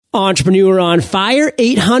Entrepreneur on Fire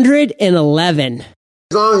 811. As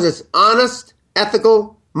long as it's honest,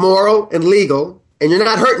 ethical, moral, and legal, and you're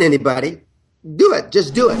not hurting anybody, do it.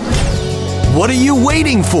 Just do it. What are you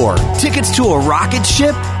waiting for? Tickets to a rocket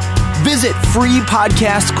ship? Visit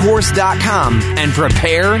freepodcastcourse.com and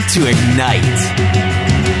prepare to ignite.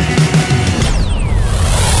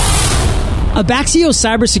 Abaxio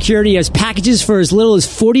Cybersecurity has packages for as little as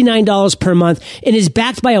 $49 per month and is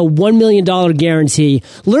backed by a $1 million guarantee.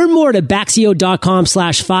 Learn more at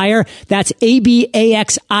abaxio.com/fire. That's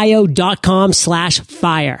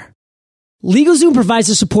ABAXIO.com/fire. LegalZoom provides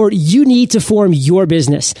the support you need to form your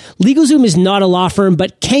business. LegalZoom is not a law firm,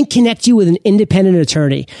 but can connect you with an independent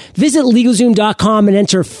attorney. Visit LegalZoom.com and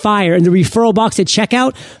enter FIRE in the referral box at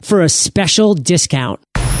checkout for a special discount.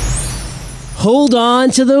 Hold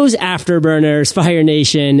on to those afterburners, Fire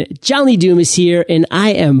Nation. Johnny Doom is here, and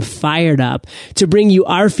I am fired up to bring you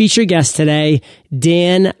our featured guest today,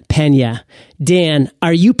 Dan Pena. Dan,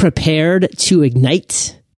 are you prepared to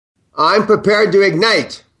ignite? I'm prepared to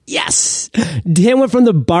ignite. Yes. Dan went from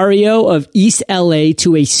the barrio of East LA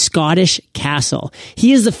to a Scottish castle.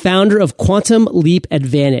 He is the founder of Quantum Leap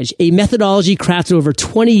Advantage, a methodology crafted over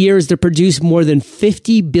 20 years to produce more than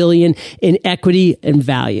 $50 billion in equity and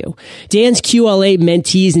value. Dan's QLA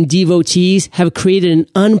mentees and devotees have created an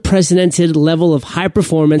unprecedented level of high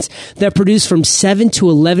performance that produce from 7 to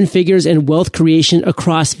 11 figures in wealth creation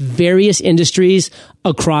across various industries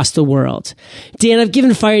across the world. Dan, I've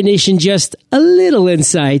given Fire Nation just a little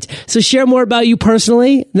insight. So share more about you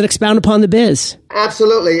personally, then expound upon the biz.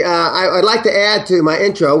 Absolutely. I'd like to add to my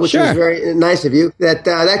intro, which was very nice of you, that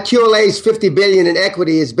QLA's $50 billion in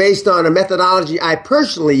equity is based on a methodology I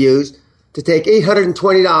personally use to take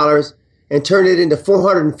 $820 and turn it into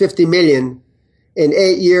 $450 million in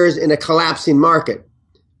 8 years in a collapsing market.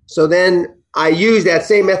 So then I use that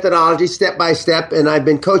same methodology step by step, and I've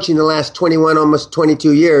been coaching the last 21, almost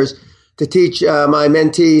 22 years to teach my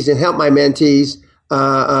mentees and help my mentees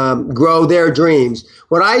grow their dreams.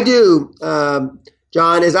 What I do,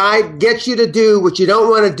 John, is I get you to do what you don't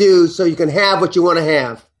want to do so you can have what you want to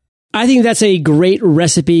have. I think that's a great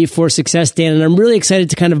recipe for success, Dan, and I'm really excited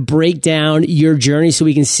to kind of break down your journey so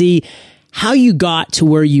we can see how you got to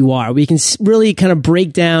where you are. We can really kind of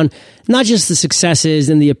break down not just the successes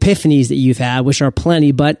and the epiphanies that you've had, which are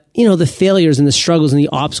plenty, but, you know, the failures and the struggles and the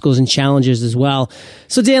obstacles and challenges as well.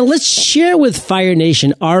 So, Dan, let's share with Fire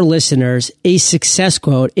Nation, our listeners, a success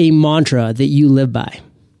quote, a mantra that you live by.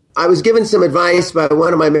 I was given some advice by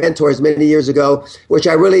one of my mentors many years ago, which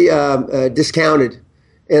I really discounted.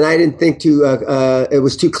 And I didn't think it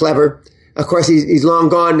was too clever. Of course, he's long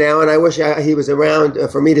gone now, and I wish he was around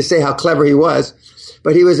for me to say how clever he was.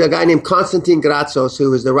 But he was a guy named Constantine Gratsos,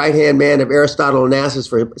 who was the right-hand man of Aristotle Onassis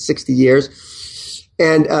for 60 years.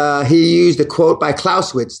 And he used a quote by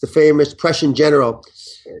Clausewitz, the famous Prussian general,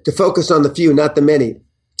 to focus on the few, not the many.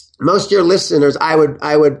 Most of your listeners, I would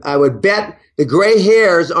bet the gray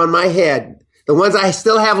hairs on my head, the ones I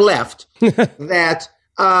still have left, that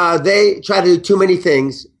they try to do too many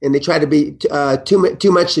things, and they try to be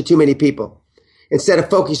too much to too many people, instead of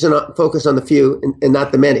focus on the few and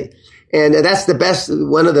not the many. And that's the best.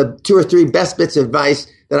 One of the 2 or 3 best bits of advice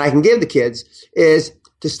that I can give the kids is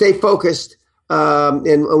to stay focused.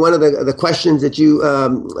 And one of the questions that you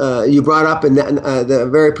brought up in the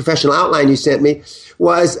very professional outline you sent me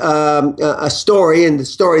was a story, and the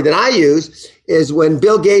story that I use is when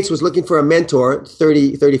Bill Gates was looking for a mentor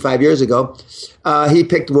 35 years ago, he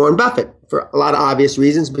picked Warren Buffett for a lot of obvious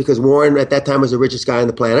reasons, because Warren at that time was the richest guy on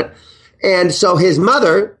the planet. And so his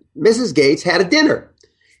mother, Mrs. Gates, had a dinner.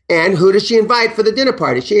 And who does she invite for the dinner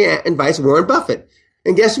party? She invites Warren Buffett.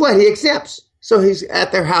 And guess what? He accepts. So he's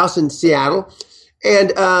at their house in Seattle.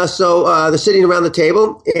 And so they're sitting around the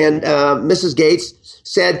table, and Mrs. Gates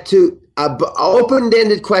said to an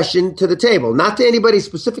open-ended question to the table, not to anybody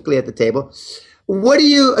specifically at the table, what do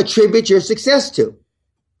you attribute your success to?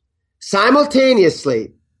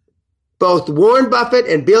 Simultaneously, both Warren Buffett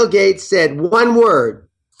and Bill Gates said one word: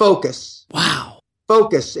 focus. Wow.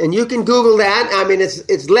 Focus. And you can Google that. I mean,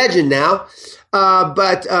 it's legend now.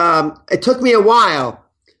 But it took me a while.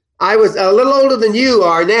 I was a little older than you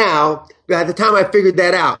are now by the time I figured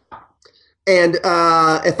that out. And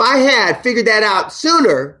if I had figured that out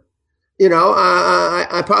sooner, you know,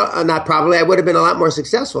 I would have been a lot more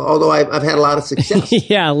successful, although I've had a lot of success.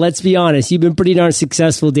 Yeah, let's be honest. You've been pretty darn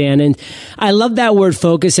successful, Dan. And I love that word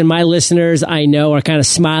focus. And my listeners, I know, are kind of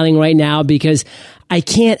smiling right now because I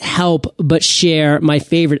can't help but share my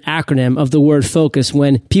favorite acronym of the word focus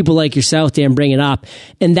when people like yourself, Dan, bring it up.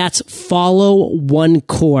 And that's follow one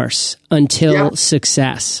course until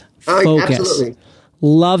success. Focus. Absolutely.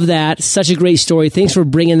 Love that. Such a great story. Thanks for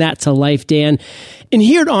bringing that to life, Dan. And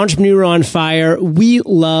here at Entrepreneur on Fire, we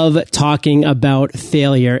love talking about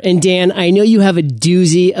failure. And Dan, I know you have a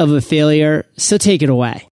doozy of a failure, so take it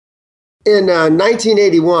away. In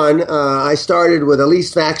 1981, I started with a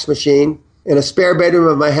leased fax machine in a spare bedroom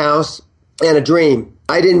of my house and a dream.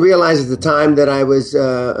 I didn't realize at the time that I was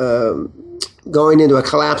going into a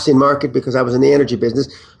collapsing market because I was in the energy business.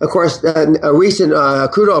 Of course, recent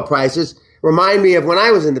crude oil prices remind me of when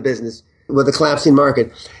I was in the business with the collapsing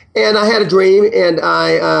market. And I had a dream, and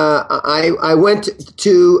I went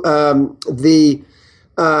to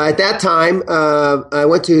at that time, I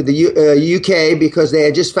went to the UK because they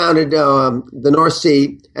had just founded the North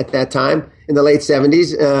Sea at that time in the late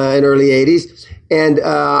 70s and early 80s. And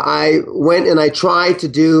I went and I tried to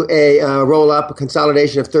do a roll-up, a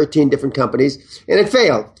consolidation of 13 different companies, and it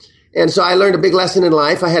failed. And so I learned a big lesson in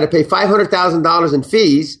life. I had to pay $500,000 in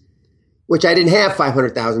fees, which I didn't have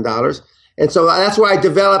 $500,000. And so that's where I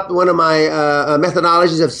developed one of my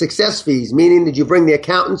methodologies of success fees, meaning that you bring the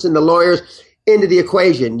accountants and the lawyers into the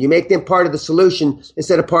equation. You make them part of the solution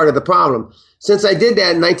instead of part of the problem. Since I did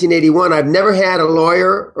that in 1981, I've never had a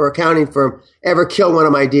lawyer or accounting firm ever kill one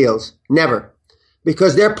of my deals. Never.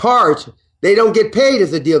 Because they're part, they don't get paid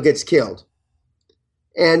if the deal gets killed.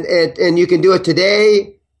 And you can do it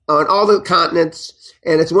today on all the continents.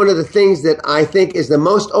 And it's one of the things that I think is the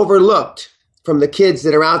most overlooked from the kids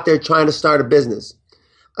that are out there trying to start a business.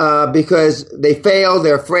 Because they fail,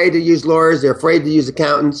 they're afraid to use lawyers, they're afraid to use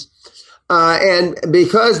accountants. And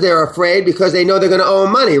because they're afraid, because they know they're going to owe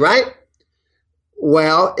money, right?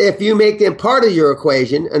 Well, if you make them part of your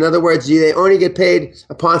equation, in other words, they only get paid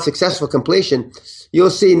upon successful completion,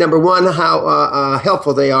 you'll see, number one, how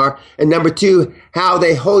helpful they are, and number two, how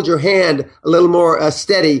they hold your hand a little more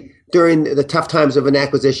steady during the tough times of an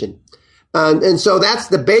acquisition. And so that's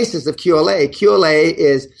the basis of QLA. QLA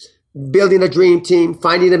is building a dream team,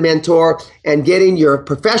 finding a mentor, and getting your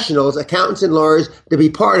professionals, accountants and lawyers, to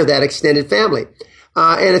be part of that extended family.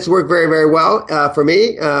 And it's worked very, very well for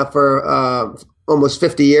me for almost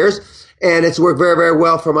 50 years. And it's worked very, very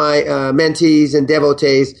well for my mentees and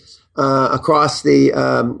devotees across the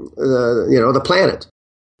planet.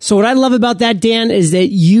 So what I love about that, Dan, is that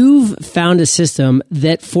you've found a system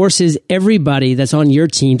that forces everybody that's on your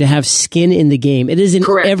team to have skin in the game. It is in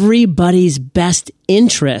everybody's best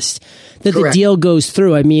interest that the deal goes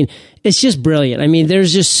through. I mean, it's just brilliant. I mean,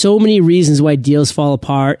 there's just so many reasons why deals fall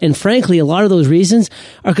apart. And frankly, a lot of those reasons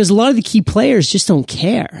are because a lot of the key players just don't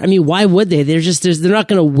care. I mean, why would they? They're not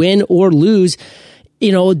going to win or lose,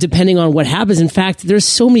 depending on what happens. In fact, there's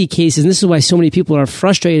so many cases, and this is why so many people are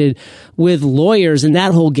frustrated with lawyers and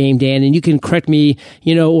that whole game, Dan, and you can correct me,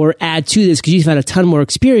 or add to this because you've had a ton more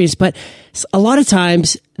experience, but a lot of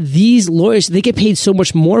times these lawyers, they get paid so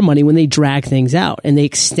much more money when they drag things out and they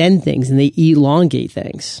extend things and they elongate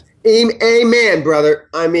things. Amen, brother.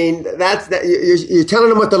 I mean, you're telling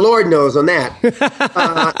them what the Lord knows on that.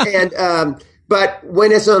 But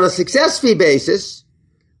when it's on a success fee basis,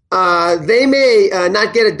 they may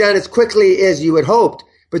not get it done as quickly as you had hoped,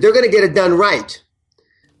 but they're going to get it done right.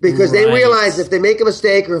 Because they realize if they make a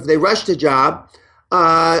mistake or if they rush the job,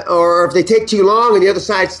 or if they take too long and the other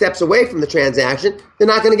side steps away from the transaction, they're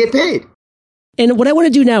not going to get paid. And what I want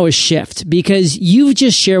to do now is shift, because you've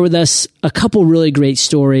just shared with us a couple really great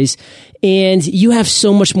stories and you have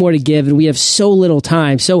so much more to give and we have so little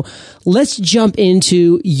time. So let's jump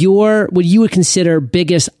into what you would consider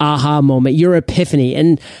biggest aha moment, your epiphany.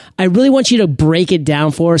 And I really want you to break it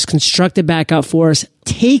down for us, construct it back up for us.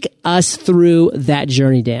 Take us through that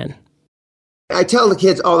journey, Dan. I tell the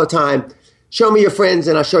kids all the time, show me your friends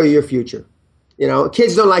and I'll show you your future.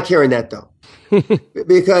 Kids don't like hearing that though.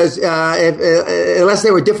 Because unless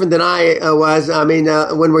they were different than I was,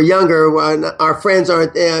 when we're younger, our friends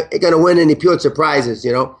aren't going to win any Pulitzer Prizes,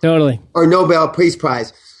 Totally. Or Nobel Peace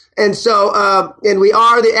Prize. And so, and we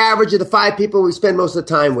are the average of the 5 people we spend most of the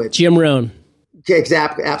time with. Jim Rohn. Okay,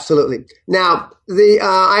 exactly, absolutely. Now,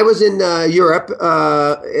 I was in Europe,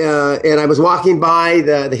 and I was walking by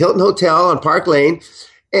the Hilton Hotel on Park Lane.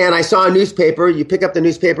 And I saw a newspaper. You pick up the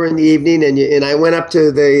newspaper in the evening, and I went up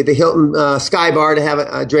to the Hilton Sky Bar to have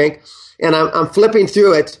a drink. And I'm flipping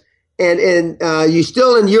through it, and you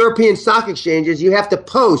still in European stock exchanges, you have to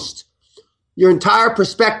post your entire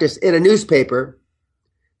prospectus in a newspaper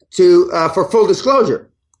for full disclosure.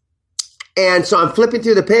 And so I'm flipping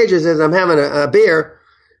through the pages as I'm having a beer,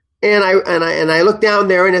 and I look down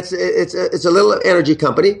there, and it's a little energy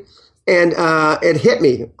company, and it hit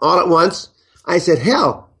me all at once. I said,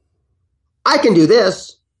 hell, I can do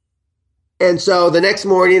this. And so the next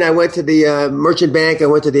morning I went to the merchant bank. I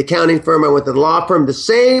went to the accounting firm. I went to the law firm, the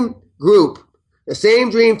same group the same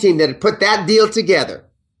dream team that had put that deal together.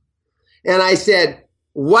 And I said,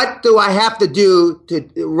 what do I have to do to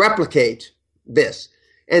replicate this?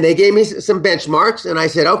 And they gave me some benchmarks, and I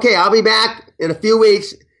said, okay, I'll be back in a few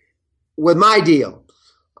weeks with my deal.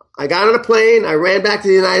 I got on a plane, I ran back to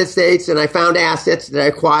the United States, and I found assets that I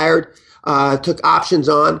acquired, took options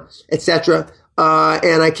on, etc.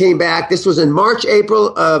 And I came back. This was in March,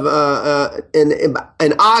 April of,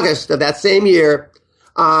 in August of that same year.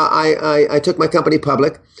 I took my company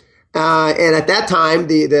public. And at that time,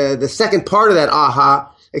 the second part of that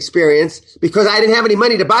aha experience, because I didn't have any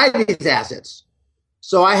money to buy these assets.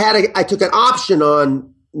 So I took an option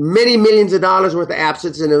on many millions of dollars worth of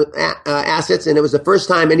assets, and it was the first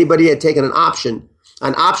time anybody had taken an option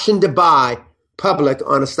to buy public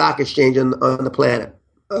on a stock exchange on the planet.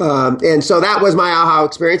 And so that was my aha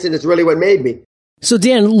experience, and it's really what made me. So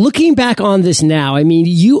Dan, looking back on this now, I mean,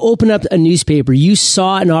 you opened up a newspaper, you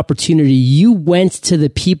saw an opportunity, you went to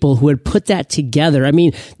the people who had put that together. I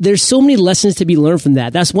mean, there's so many lessons to be learned from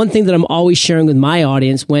that. That's one thing that I'm always sharing with my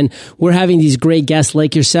audience when we're having these great guests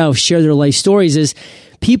like yourself share their life stories is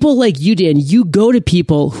people like you, Dan, you go to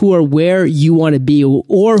people who are where you want to be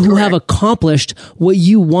or who have accomplished what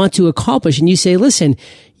you want to accomplish. And you say, listen,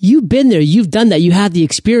 you've been there. You've done that. You have the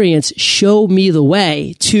experience. Show me the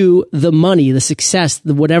way to the money, the success,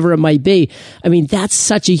 the whatever it might be. I mean, that's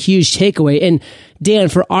such a huge takeaway. And Dan,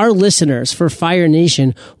 for our listeners, for Fire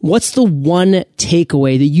Nation, what's the one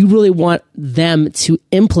takeaway that you really want them to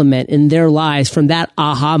implement in their lives from that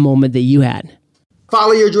aha moment that you had?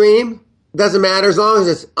 Follow your dream. Doesn't matter as long as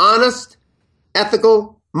it's honest,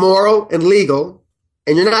 ethical, moral, and legal,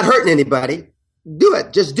 and you're not hurting anybody. Do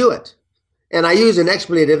it. Just do it. And I use an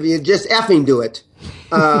expletive, you just effing do it.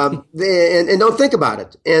 And don't think about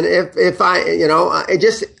it. And if I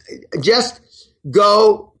just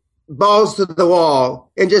go balls to the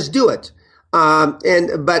wall and just do it.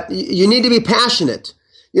 But you need to be passionate.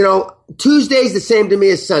 Tuesday's the same to me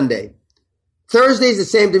as Sunday. Thursday's the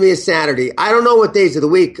same to me as Saturday. I don't know what days of the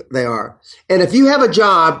week they are. And if you have a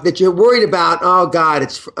job that you're worried about, oh God,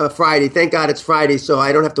 it's Friday. Thank God it's Friday, so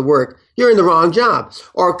I don't have to work. You're in the wrong job.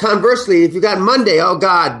 Or conversely, if you got Monday, oh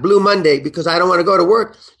God, Blue Monday, because I don't want to go to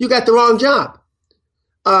work, you got the wrong job.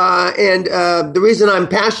 And the reason I'm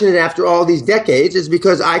passionate after all these decades is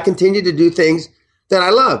because I continue to do things that I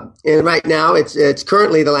love. And right now, it's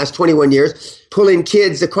currently the last 21 years, pulling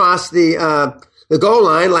kids across the goal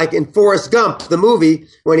line, like in Forrest Gump, the movie,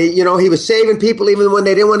 when he was saving people even when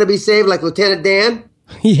they didn't want to be saved, like Lieutenant Dan.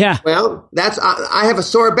 Yeah. Well, I have a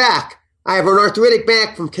sore back. I have an arthritic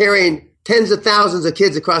back from carrying tens of thousands of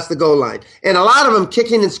kids across the goal line. And a lot of them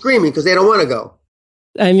kicking and screaming because they don't want to go.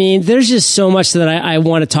 I mean, there's just so much that I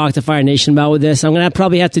want to talk to Fire Nation about with this. I'm going to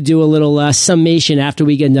probably have to do a little summation after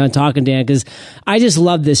we get done talking, Dan, because I just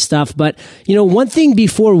love this stuff. But, one thing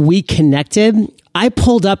before we connected, I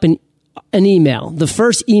pulled up an email, the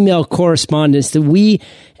first email correspondence that we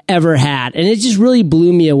ever had. And it just really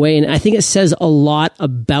blew me away. And I think it says a lot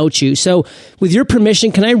about you. So with your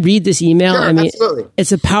permission, can I read this email? Sure, absolutely.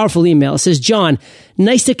 It's a powerful email. It says, John,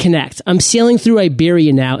 nice to connect. I'm sailing through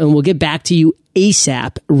Iberia now and we'll get back to you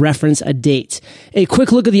ASAP, reference a date. A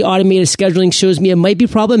quick look at the automated scheduling shows me it might be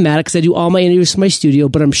problematic because I do all my interviews from my studio,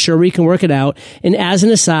 but I'm sure we can work it out. And as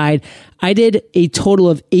an aside, I did a total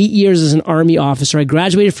of 8 years as an Army officer. I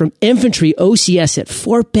graduated from infantry OCS at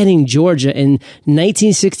Fort Benning, Georgia in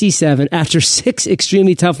 1967. After 6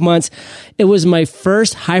 extremely tough months, it was my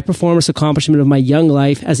first high performance accomplishment of my young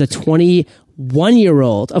life as a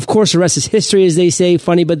 21-year-old. Of course, the rest is history, as they say.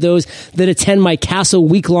 Funny, but those that attend my castle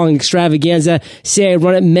week-long extravaganza say I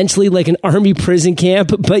run it mentally like an Army prison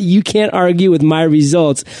camp, but you can't argue with my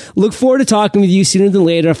results. Look forward to talking with you sooner than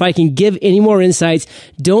later. If I can give any more insights,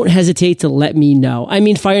 don't hesitate to let me know. I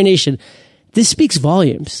mean, Fire Nation, this speaks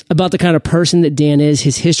volumes about the kind of person that Dan is,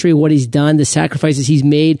 his history, what he's done, the sacrifices he's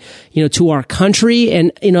made, to our country.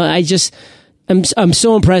 And, I'm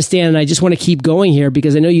so impressed, Dan, and I just want to keep going here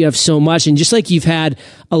because I know you have so much. And just like you've had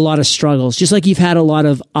a lot of struggles, just like you've had a lot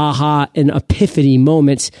of aha and epiphany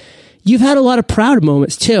moments, you've had a lot of proud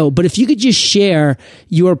moments too. But if you could just share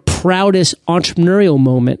your proudest entrepreneurial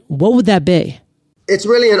moment, what would that be? It's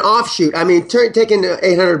really an offshoot. I mean, taking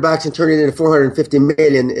 $800 and turning it into $450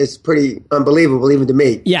 million is pretty unbelievable, even to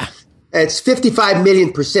me. Yeah. It's 55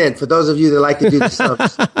 million% for those of you that like to do the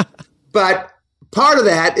sums. But part of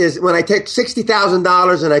that is when I take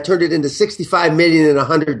 $60,000 and I turned it into 65 million in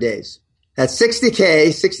 100 days. That's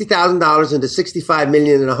 $60,000 into 65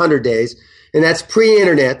 million in 100 days. And that's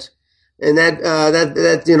pre-internet. And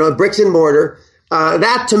that bricks and mortar.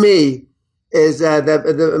 That to me is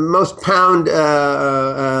the most pound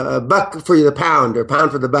buck for the pound or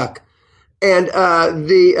pound for the buck. And I've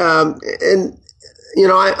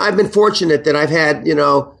been fortunate that I've had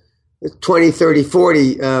 20, 30,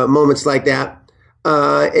 40 moments like that,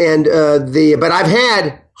 but I've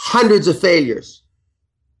had hundreds of failures,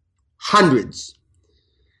 hundreds.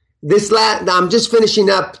 I'm just finishing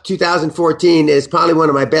up 2014. It's probably one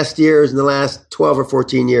of my best years in the last 12 or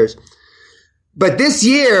 14 years. But this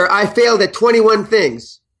year, I failed at 21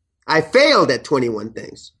 things.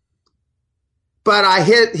 But I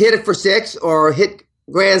hit it for 6 or hit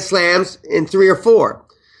grand slams in 3 or 4.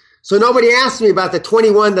 So nobody asked me about the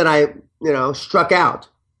 21 that I, struck out.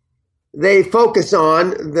 They focus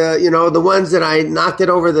on the ones that I knocked it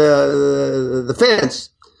over the fence.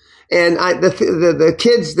 And the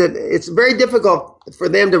kids that it's very difficult for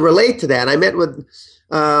them to relate to that. I met with,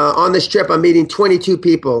 on this trip, I'm meeting 22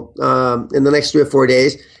 people, in the next 3 or 4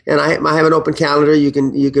 days. And I have an open calendar. You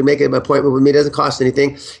can make an appointment with me. It doesn't cost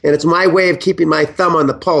anything. And it's my way of keeping my thumb on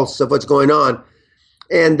the pulse of what's going on.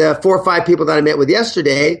 And, 4 or 5 people that I met with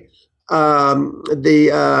yesterday,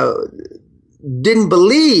 didn't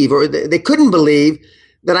believe, or they couldn't believe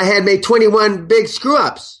that I had made 21 big screw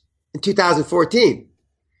ups in 2014.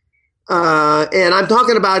 And I'm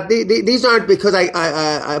talking about these aren't because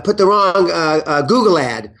I put the wrong Google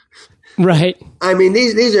ad. Right. I mean,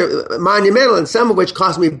 these are monumental, and some of which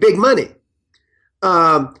cost me big money.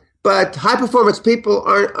 But high performance people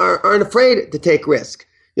aren't afraid to take risk.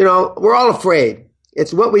 We're all afraid.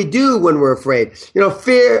 It's what we do when we're afraid.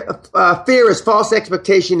 Fear is false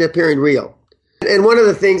expectation appearing real. And one of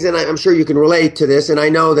the things, and I'm sure you can relate to this, and I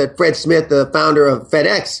know that Fred Smith, the founder of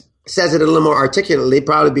FedEx, says it a little more articulately,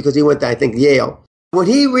 probably because he went to, I think, Yale. When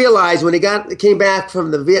he realized, when he came back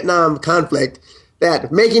from the Vietnam conflict,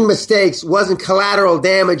 that making mistakes wasn't collateral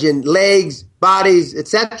damage in legs, bodies,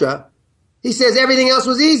 etc., he says everything else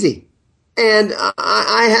was easy. And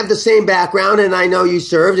I have the same background, and I know you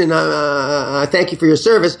served, and I thank you for your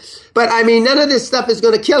service. But, I mean, none of this stuff is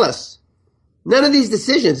going to kill us. None of these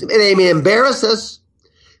decisions. They may embarrass us.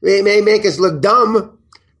 They may make us look dumb.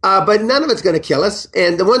 But none of it's going to kill us.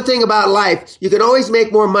 And the one thing about life, you can always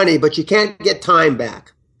make more money, but you can't get time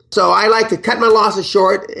back. So I like to cut my losses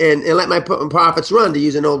short and let my profits run, to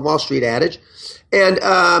use an old Wall Street adage. And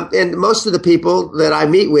most of the people that I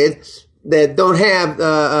meet with that don't have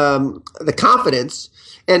the confidence,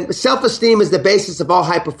 and self-esteem is the basis of all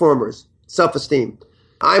high performers, self-esteem.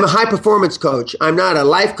 I'm a high performance coach. I'm not a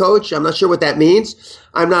life coach. I'm not sure what that means.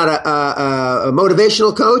 I'm not a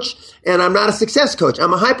motivational coach, and I'm not a success coach.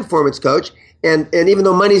 I'm a high performance coach. And even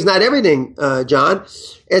though money's not everything, John,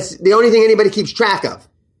 it's the only thing anybody keeps track of,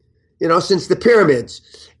 since the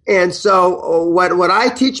pyramids. And so what I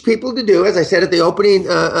teach people to do, as I said at the opening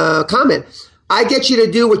comment, I get you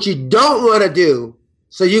to do what you don't want to do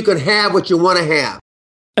so you can have what you want to have.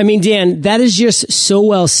 I mean, Dan, that is just so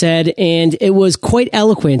well said, and it was quite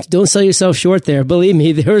eloquent. Don't sell yourself short there. Believe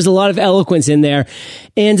me, there was a lot of eloquence in there.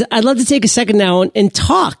 And I'd love to take a second now and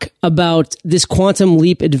talk about this quantum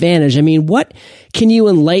leap advantage. I mean, what can you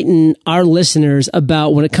enlighten our listeners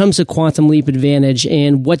about when it comes to quantum leap advantage,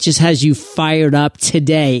 and what just has you fired up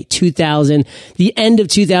today, the end of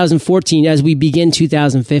 2014, as we begin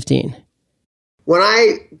 2015? When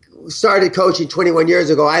I started coaching 21 years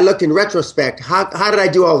ago, I looked in retrospect, how did I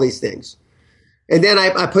do all these things? And then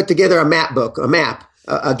I put together a map,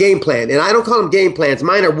 a game plan. And I don't call them game plans.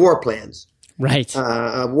 Mine are war plans. Right.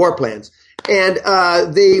 War plans. And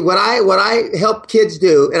what I help kids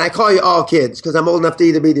do, and I call you all kids because I'm old enough to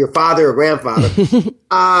either be your father or grandfather,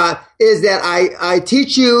 is that I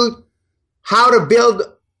teach you how to build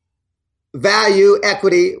value,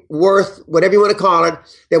 equity, worth, whatever you want to call it,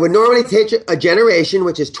 that would normally take a generation,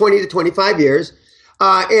 which is 20 to 25 years,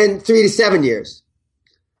 in 3 to 7 years.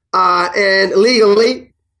 And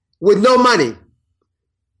legally, with no money.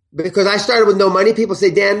 Because I started with no money. People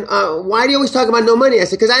say, Dan, why do you always talk about no money? I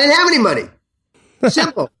said, because I didn't have any money.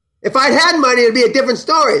 Simple. If I'd had money, it'd be a different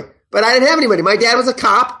story. But I didn't have any money. My dad was a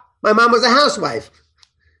cop. My mom was a housewife.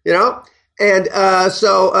 And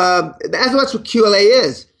so that's what QLA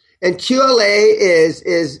is. And QLA is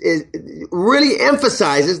really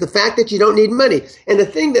emphasizes the fact that you don't need money. And the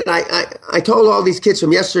thing that I told all these kids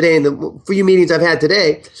from yesterday and the few meetings I've had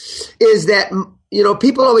today is that,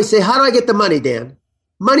 people always say, how do I get the money, Dan?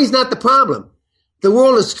 Money's not the problem. The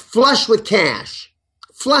world is flush with cash,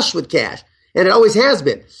 and it always has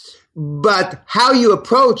been. But how you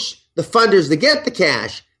approach the funders to get the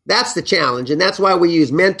cash, that's the challenge. And that's why we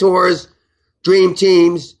use mentors, dream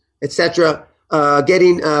teams, etc.,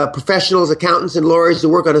 getting professionals, accountants, and lawyers to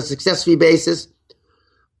work on a success fee basis.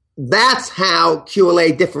 That's how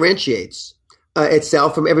QLA differentiates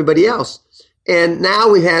itself from everybody else. And now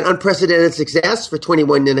we've had unprecedented success for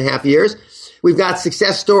 21 and a half years. We've got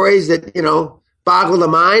success stories that, boggle the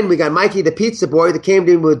mind. We got Mikey the pizza boy that came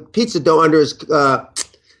to him with pizza dough under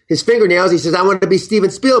his fingernails. He says, I want to be Steven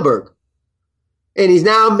Spielberg. And he's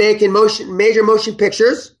now making major motion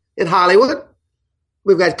pictures in Hollywood.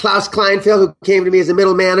 We've got Klaus Kleinfeld, who came to me as a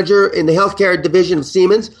middle manager in the healthcare division of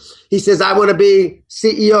Siemens. He says, I want to be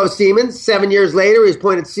CEO of Siemens. 7 years later, he's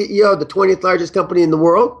appointed CEO of the 20th largest company in the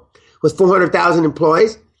world with 400,000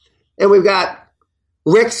 employees. And we've got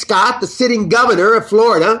Rick Scott, the sitting governor of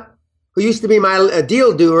Florida, who used to be my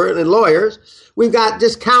deal doer and lawyers. We've got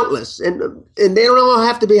just countless. And they don't all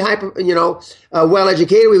have to be well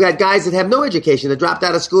educated. We've got guys that have no education that dropped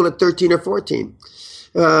out of school at 13 or 14.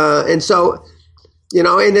 And so,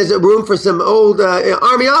 and there's a room for some old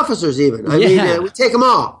Army officers even. I mean, we take them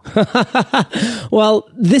all. Well,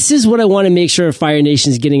 this is what I want to make sure Fire Nation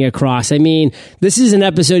is getting across. I mean, this is an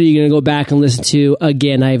episode you're going to go back and listen to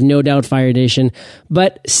again. I have no doubt, Fire Nation.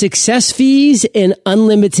 But success fees and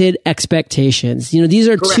unlimited expectations. These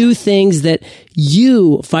are Correct. two things that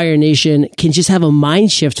you, Fire Nation, can just have a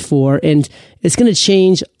mind shift for, and it's going to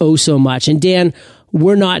change oh so much. And Dan,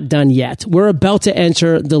 we're not done yet. We're about to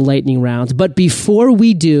enter the lightning round. But before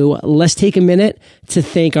we do, let's take a minute to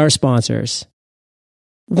thank our sponsors.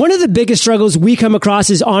 One of the biggest struggles we come across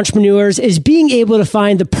as entrepreneurs is being able to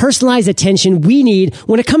find the personalized attention we need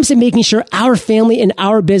when it comes to making sure our family and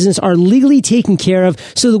our business are legally taken care of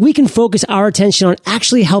so that we can focus our attention on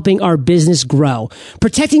actually helping our business grow.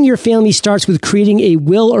 Protecting your family starts with creating a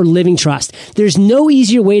will or living trust. There's no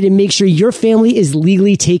easier way to make sure your family is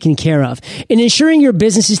legally taken care of. And ensuring your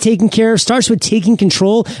business is taken care of starts with taking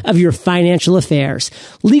control of your financial affairs.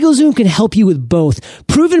 LegalZoom can help you with both.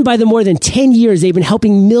 Proven by the more than 10 years they've been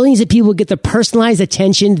helping millions of people get the personalized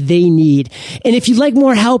attention they need. And if you'd like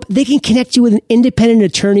more help, they can connect you with an independent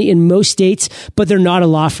attorney in most states, but they're not a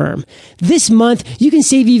law firm. This month, you can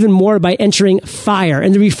save even more by entering FIRE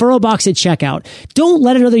in the referral box at checkout. Don't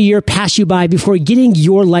let another year pass you by before getting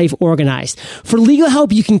your life organized. For legal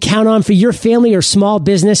help you can count on for your family or small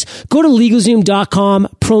business, go to LegalZoom.com,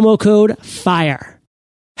 promo code FIRE.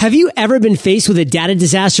 Have you ever been faced with a data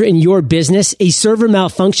disaster in your business, a server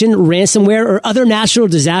malfunction, ransomware, or other natural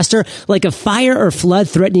disaster like a fire or flood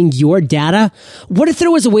threatening your data? What if there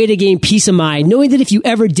was a way to gain peace of mind, knowing that if you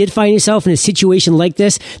ever did find yourself in a situation like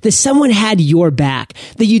this, that someone had your back,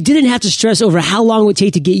 that you didn't have to stress over how long it would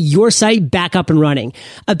take to get your site back up and running?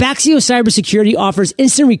 Abaxio Cybersecurity offers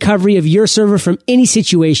instant recovery of your server from any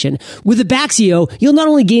situation. With Abaxio, you'll not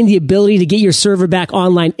only gain the ability to get your server back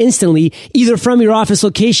online instantly, either from your office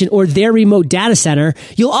location or their remote data center,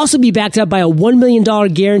 you'll also be backed up by a $1 million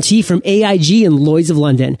guarantee from AIG and Lloyd's of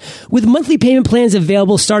London. With monthly payment plans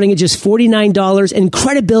available starting at just $49 and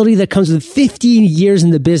credibility that comes with 15 years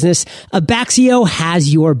in the business, Abaxio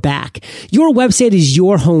has your back. Your website is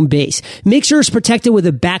your home base. Make sure it's protected with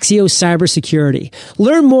Abaxio Cybersecurity.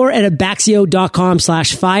 Learn more at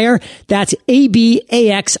Abaxio.com/fire. That's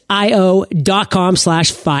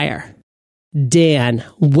ABAXIO.com/fire. Dan,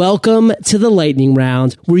 welcome to the lightning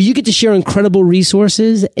round, where you get to share incredible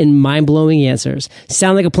resources and mind-blowing answers.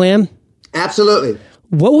 Sound like a plan? Absolutely.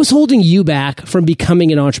 What was holding you back from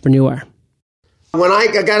becoming an entrepreneur? When I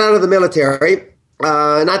got out of the military,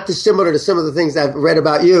 not dissimilar to some of the things I've read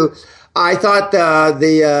about you, I thought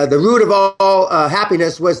the root of all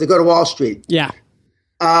happiness was to go to Wall Street. Yeah.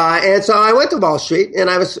 And so I went to Wall Street, and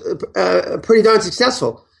I was pretty darn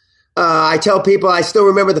successful. I tell people I still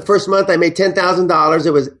remember the first month I made $10,000.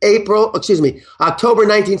 It was October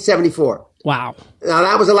 1974. Wow. Now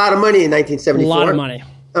that was a lot of money in 1974. A lot of money.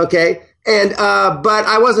 Okay. And, but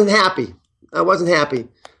I wasn't happy.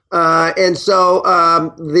 And so,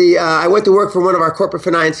 I went to work for one of our corporate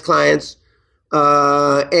finance clients.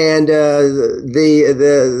 And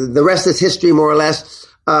the rest is history, more or less.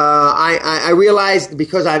 I realized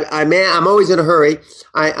because I'm always in a hurry.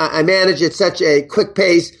 I manage at such a quick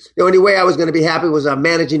pace. The only way I was going to be happy was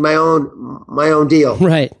managing my own deal.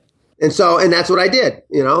 Right. And that's what I did,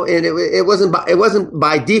 and it wasn't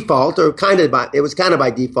by default, or it was kind of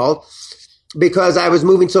by default, because I was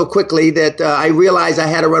moving so quickly that I realized I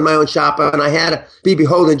had to run my own shop and I had to be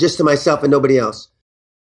beholden just to myself and nobody else.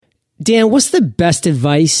 Dan, what's the best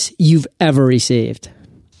advice you've ever received?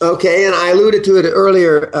 Okay, and I alluded to it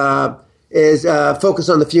earlier, is focus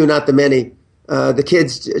on the few, not the many. The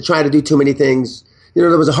kids try to do too many things.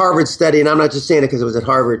 There was a Harvard study, and I'm not just saying it because it was at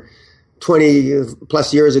Harvard 20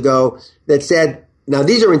 plus years ago, that said, now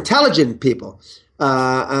these are intelligent people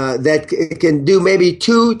that can do maybe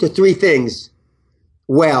 2 to 3 things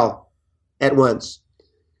well at once.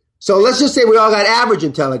 So let's just say we all got average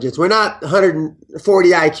intelligence. We're not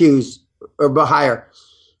 140 IQs or higher.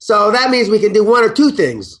 So that means we can do one or two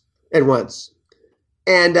things at once.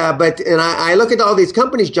 And I look at all these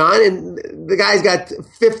companies, John, and the guy's got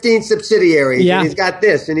 15 subsidiaries, and he's got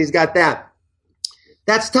this and he's got that.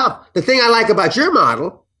 That's tough. The thing I like about your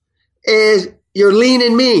model is you're lean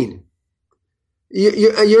and mean.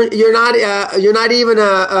 You're not even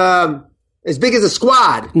as big as a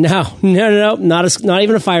squad. No, not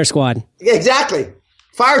even a fire squad. Exactly,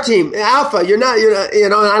 fire team, alpha. You're not,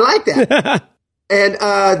 and I like that. And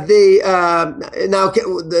now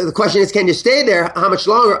the question is, can you stay there? How much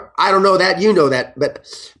longer? I don't know that. You know that. But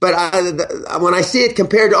when I see it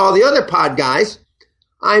compared to all the other pod guys,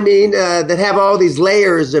 I mean, that have all these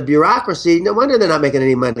layers of bureaucracy, no wonder they're not making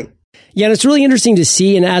any money. Yeah, and it's really interesting to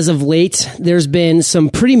see. And as of late, there's been some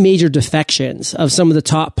pretty major defections of some of the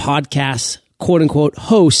top podcasts, quote unquote,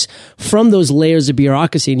 hosts from those layers of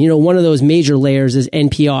bureaucracy. And, one of those major layers is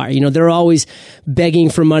NPR. They're always begging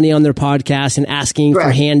for money on their podcast and asking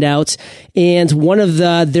for handouts. And one of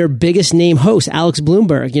their biggest name hosts, Alex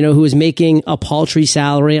Bloomberg, who is making a paltry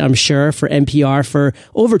salary, I'm sure, for NPR for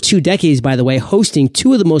over 2 decades, by the way, hosting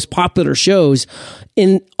two of the most popular shows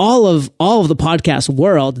in all of the podcast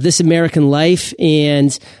world, This American Life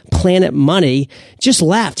and Planet Money, just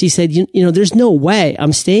laughed. He said, there's no way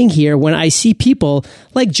I'm staying here when I see people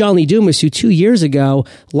like John Lee Dumas, who 2 years ago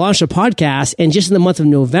launched a podcast, and just in the month of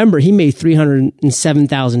November, he made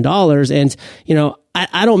 $307,000. And,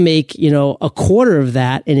 I don't make, a quarter of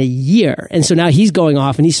that in a year. And so now he's going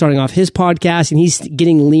off and he's starting off his podcast and he's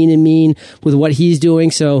getting lean and mean with what he's doing.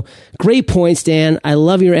 So great points, Dan. I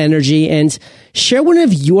love your energy, and share one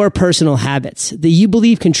of your personal habits that you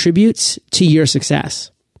believe contributes to your success.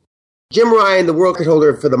 Jim Ryan, the world record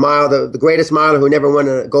holder for the mile, the greatest miler who never won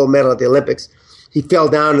a gold medal at the Olympics, he fell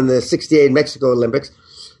down in the 68 Mexico Olympics,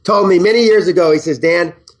 told me many years ago, he says,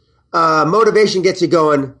 Dan, motivation gets you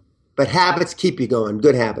going, but habits keep you going,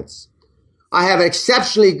 good habits. I have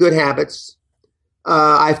exceptionally good habits.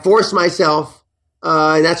 I force myself,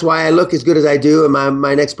 and that's why I look as good as I do. And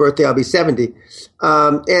my next birthday, I'll be 70.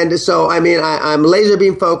 And so, I'm laser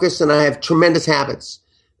beam focused, and I have tremendous habits.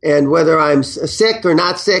 And whether I'm sick or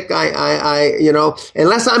not sick, I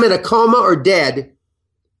unless I'm in a coma or dead,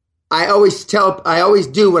 I always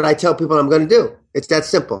do what I tell people I'm going to do. It's that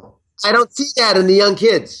simple. I don't see that in the young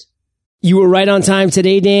kids. You were right on time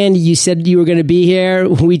today, Dan. You said you were going to be here.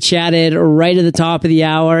 We chatted right at the top of the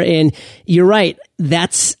hour, and you're right.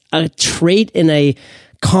 That's a trait and a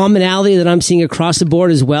commonality that I'm seeing across the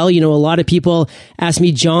board as well. A lot of people ask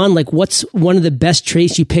me, John, what's one of the best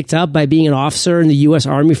traits you picked up by being an officer in the U.S.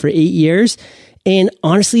 Army for 8 years? And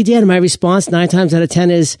honestly, Dan, my response 9 times out of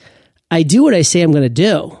 10 is, I do what I say I'm going to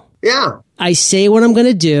do. Yeah. I say what I'm going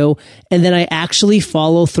to do, and then I actually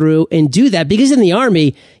follow through and do that. Because in the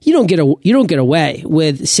Army, you don't get away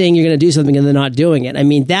with saying you're going to do something and then not doing it. I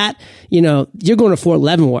mean, that, you're going to Fort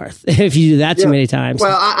Leavenworth if you do that too many times.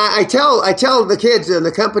 Well, I tell the kids and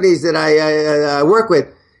the companies that I work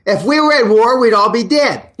with, if we were at war, we'd all be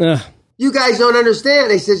dead. You guys don't understand.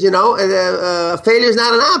 They says, failure is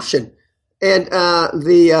not an option. And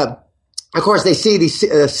of course, they see these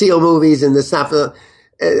SEAL movies and the stuff.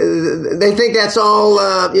 They think that's all,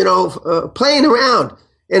 playing around,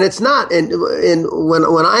 and it's not. And when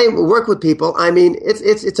I work with people,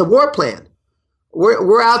 it's a war plan.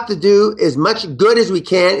 We're out to do as much good as we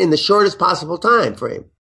can in the shortest possible time frame.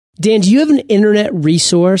 Dan, do you have an internet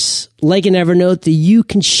resource like an Evernote that you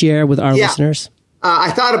can share with our listeners?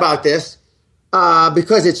 I thought about this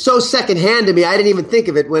because it's so secondhand to me. I didn't even think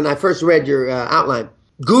of it when I first read your outline.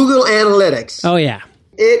 Google Analytics. Oh, yeah.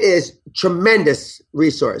 It is tremendous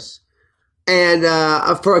resource. And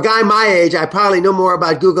for a guy my age, I probably know more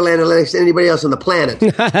about Google Analytics than anybody else on the planet.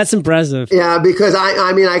 That's impressive. Yeah, because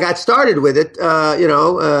I got started with it,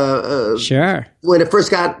 sure, when it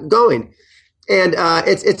first got going. And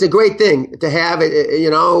it's a great thing to have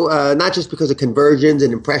it, not just because of conversions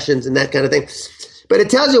and impressions and that kind of thing, but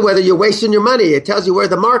it tells you whether you're wasting your money. It tells you where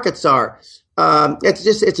the markets are.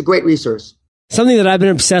 It's a great resource. Something that I've been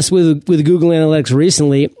obsessed with Google Analytics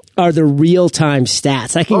recently are the real-time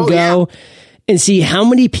stats. I can go and see how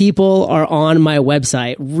many people are on my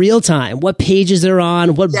website, real time, what pages they're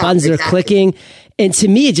on, what buttons they're clicking. And to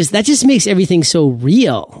me, that just makes everything so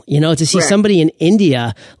real, to see somebody in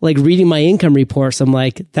India, reading my income reports. I'm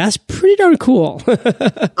like, that's pretty darn cool.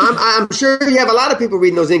 I'm sure you have a lot of people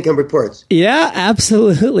reading those income reports. Yeah,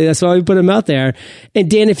 absolutely. That's why we put them out there.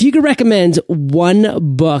 And Dan, if you could recommend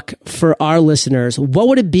one book for our listeners, what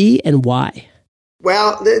would it be and why?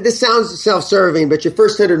 Well, this sounds self-serving, but your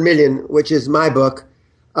first 100 million, which is my book,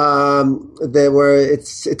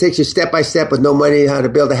 it takes you step by step with no money how to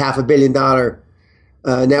build a $500 million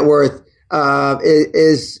net worth.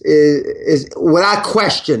 is without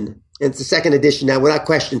question. It's the second edition now, without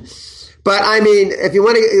question. But I mean, if you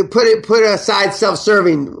want to put aside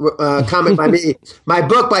self-serving comment by me, my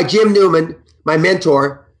book by Jim Newman, my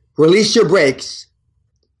mentor, Release Your Brakes,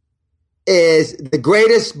 is the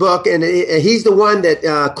greatest book, and he's the one that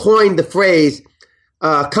coined the phrase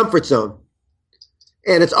comfort zone.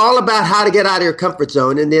 And it's all about how to get out of your comfort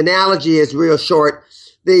zone. And the analogy is real short.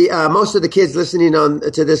 Most of the kids listening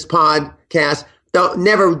to this podcast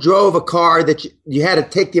never drove a car that you had to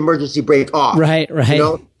take the emergency brake off. Right. You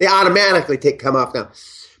know, they automatically come off now.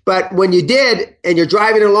 But when you did, and you're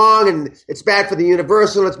driving along, and it's bad for the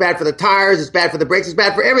universal, it's bad for the tires, it's bad for the brakes, it's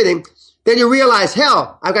bad for everything, then you realize,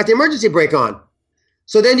 hell, I've got the emergency brake on.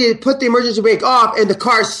 So then you put the emergency brake off, and the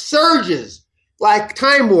car surges like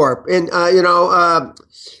time warp, and whatever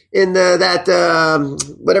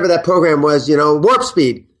that program was, warp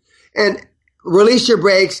speed. And Release Your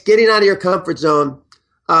Brakes, Getting Out of Your Comfort Zone,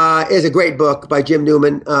 is a great book by Jim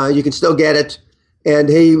Newman. You can still get it. And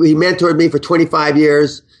he mentored me for 25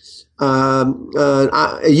 years.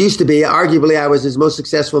 It used to be, arguably, I was his most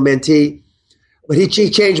successful mentee, but he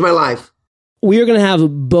changed my life. We are going to have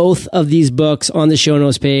both of these books on the show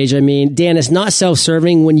notes page. I mean, Dan, it's not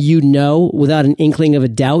self-serving when you know without an inkling of a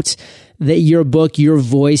doubt that your book, your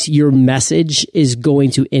voice, your message is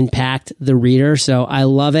going to impact the reader. So I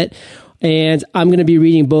love it. And I'm going to be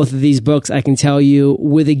reading both of these books, I can tell you,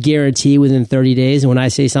 with a guarantee within 30 days. And when I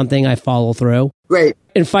say something, I follow through. Great.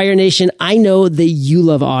 And Fire Nation, I know that you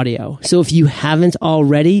love audio. So if you haven't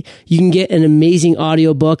already, you can get an amazing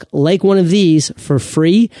audiobook like one of these for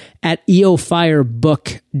free at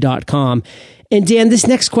eofirebook.com. And Dan, this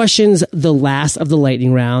next question's the last of the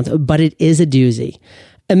lightning round, but it is a doozy.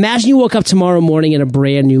 Imagine you woke up tomorrow morning in a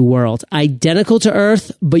brand new world, identical to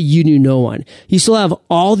Earth, but you knew no one. You still have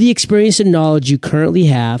all the experience and knowledge you currently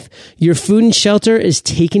have. Your food and shelter is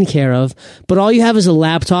taken care of, but all you have is a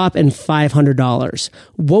laptop and $500.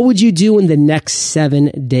 What would you do in the next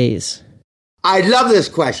 7 days? I love this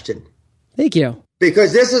question. Thank you.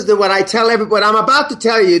 Because this is what I tell everybody. What I'm about to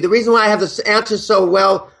tell you, the reason why I have this answer so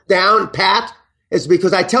well down, pat, is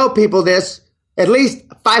because I tell people this at least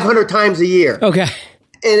 500 times a year. Okay.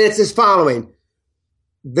 And it's as following.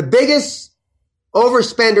 The biggest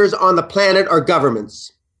overspenders on the planet are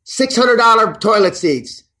governments. $600 toilet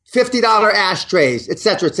seats, $50 ashtrays, et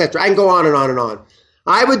cetera, et cetera. I can go on and on and on.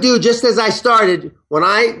 I would do just as I started.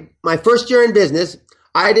 My first year in business,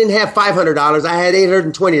 I didn't have $500. I had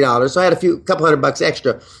 $820. So I had a couple $100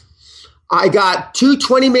 extra. I got two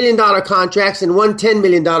 $20 million contracts and one $10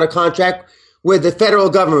 million contract with the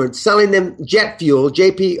federal government, selling them jet fuel,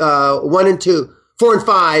 JP 1 and 2. 4 and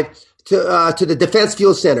 5 to the Defense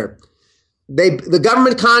Fuel Center. The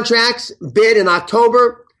government contracts bid in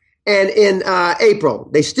October and in April.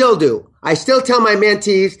 They still do. I still tell my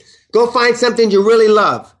mentees, go find something you really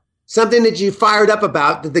love, something that you're fired up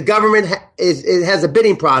about, that the government has a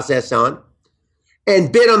bidding process on,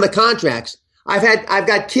 and bid on the contracts. I've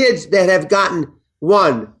got kids that have gotten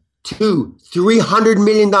 $1, $2, $300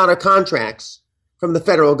 million contracts from the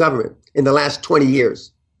federal government in the last 20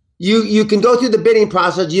 years. You can go through the bidding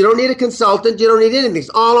process. You don't need a consultant. You don't need anything.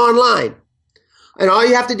 It's all online. And all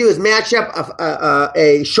you have to do is match up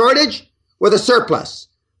a shortage with a surplus.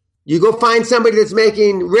 You go find somebody that's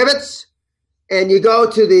making rivets, and you go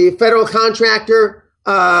to the federal contractor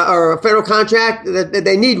or a federal contract that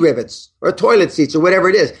they need rivets or toilet seats or whatever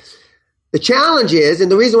it is. The challenge is,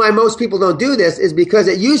 and the reason why most people don't do this is because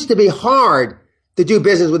it used to be hard to do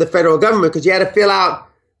business with the federal government because you had to fill out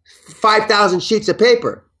 5,000 sheets of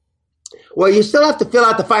paper. Well, you still have to fill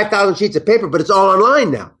out the 5,000 sheets of paper, but it's all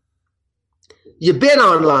online now. You bid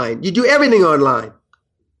online. You do everything online.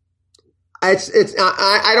 I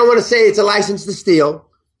don't want to say it's a license to steal,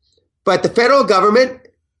 but the federal government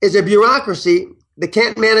is a bureaucracy that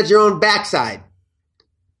can't manage their own backside.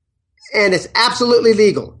 And it's absolutely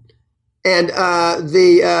legal. And and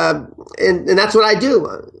that's what I do.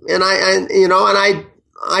 And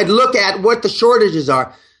I look at what the shortages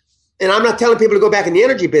are. And I'm not telling people to go back in the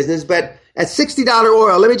energy business, but at $60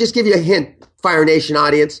 oil, let me just give you a hint, Fire Nation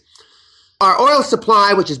audience. Our oil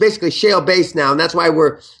supply, which is basically shale-based now, and that's why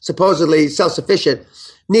we're supposedly self-sufficient,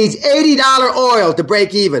 needs $80 oil to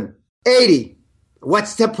break even. 80.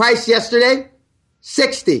 What's the price yesterday?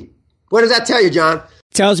 60. What does that tell you, John?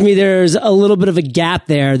 Tells me there's a little bit of a gap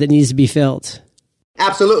there that needs to be filled.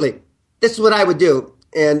 Absolutely. This is what I would do.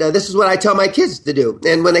 And this is what I tell my kids to do.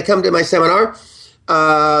 And when they come to my seminar,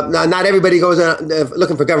 not everybody goes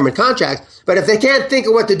looking for government contracts, but if they can't think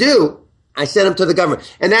of what to do, I send them to the government.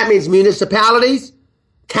 And that means municipalities,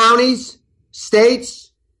 counties,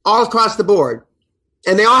 states, all across the board.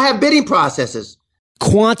 And they all have bidding processes.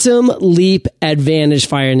 Quantum Leap Advantage,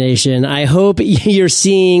 Fire Nation. I hope you're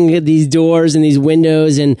seeing these doors and these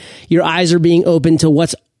windows and your eyes are being open to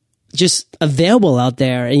what's just available out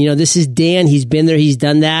there. And, this is Dan. He's been there. He's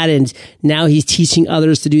done that. And now he's teaching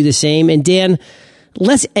others to do the same. And Dan,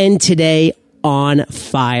 let's end today on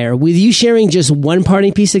fire with you sharing just one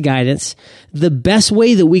parting piece of guidance, the best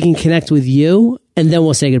way that we can connect with you, and then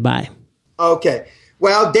we'll say goodbye. Okay.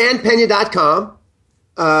 Well, danpena.com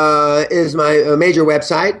is my major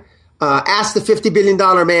website. Ask the $50 Billion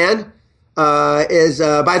Man is,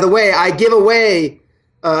 by the way, I give away,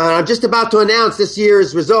 I'm just about to announce this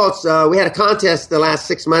year's results. We had a contest the last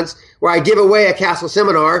 6 months where I give away a castle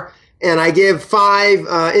seminar, and I give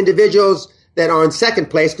 5 individuals that are in second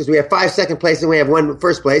place, because we have 5 second place and we have 1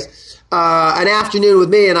 first place, an afternoon with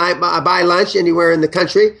me, and I buy lunch anywhere in the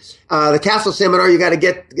country. The castle seminar, you got to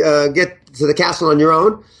get to the castle on your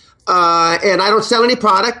own. And I don't sell any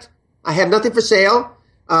product. I have nothing for sale.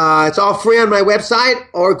 It's all free on my website,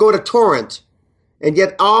 or go to Torrent and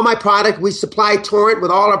get all my product. We supply Torrent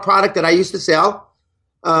with all our product that I used to sell.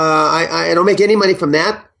 I don't make any money from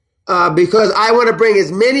that, because I want to bring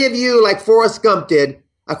as many of you like Forrest Gump did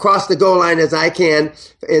across the goal line as I can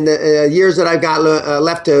in the years that I've got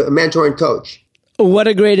left to mentor and coach. What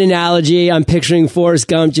a great analogy. I'm picturing Forrest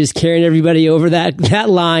Gump just carrying everybody over that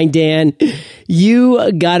line, Dan.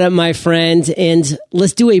 You got it, my friend. And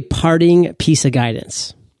let's do a parting piece of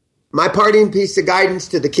guidance. My parting piece of guidance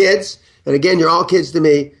to the kids, and again, you're all kids to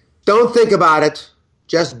me, don't think about it.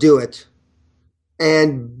 Just do it.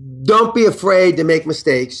 And don't be afraid to make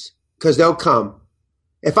mistakes, because they'll come.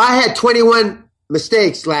 If I had 21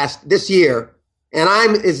 mistakes this year, and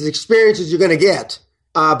I'm as experienced as you're going to get,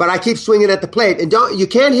 but I keep swinging at the plate, and you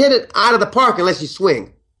can't hit it out of the park unless you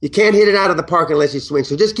swing. You can't hit it out of the park unless you swing.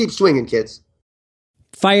 So just keep swinging, kids.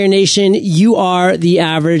 Fire Nation, you are the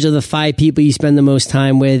average of the 5 people you spend the most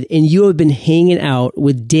time with, and you have been hanging out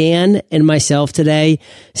with Dan and myself today.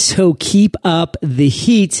 So keep up the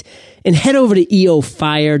heat and head over to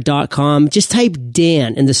eofire.com. Just type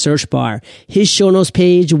Dan in the search bar. His show notes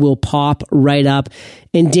page will pop right up.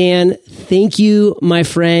 And Dan, thank you, my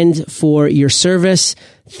friend, for your service.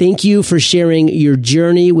 Thank you for sharing your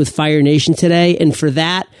journey with Fire Nation today. And for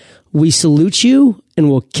that, we salute you, and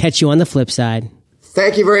we'll catch you on the flip side.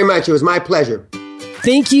 Thank you very much. It was my pleasure.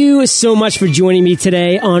 Thank you so much for joining me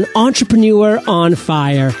today on Entrepreneur on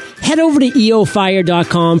Fire. Head over to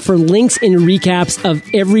eofire.com for links and recaps of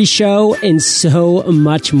every show and so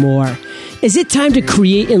much more. Is it time to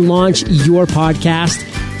create and launch your podcast?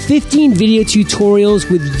 15 video tutorials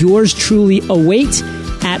with yours truly await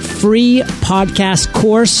at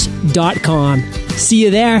freepodcastcourse.com. See you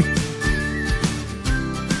there.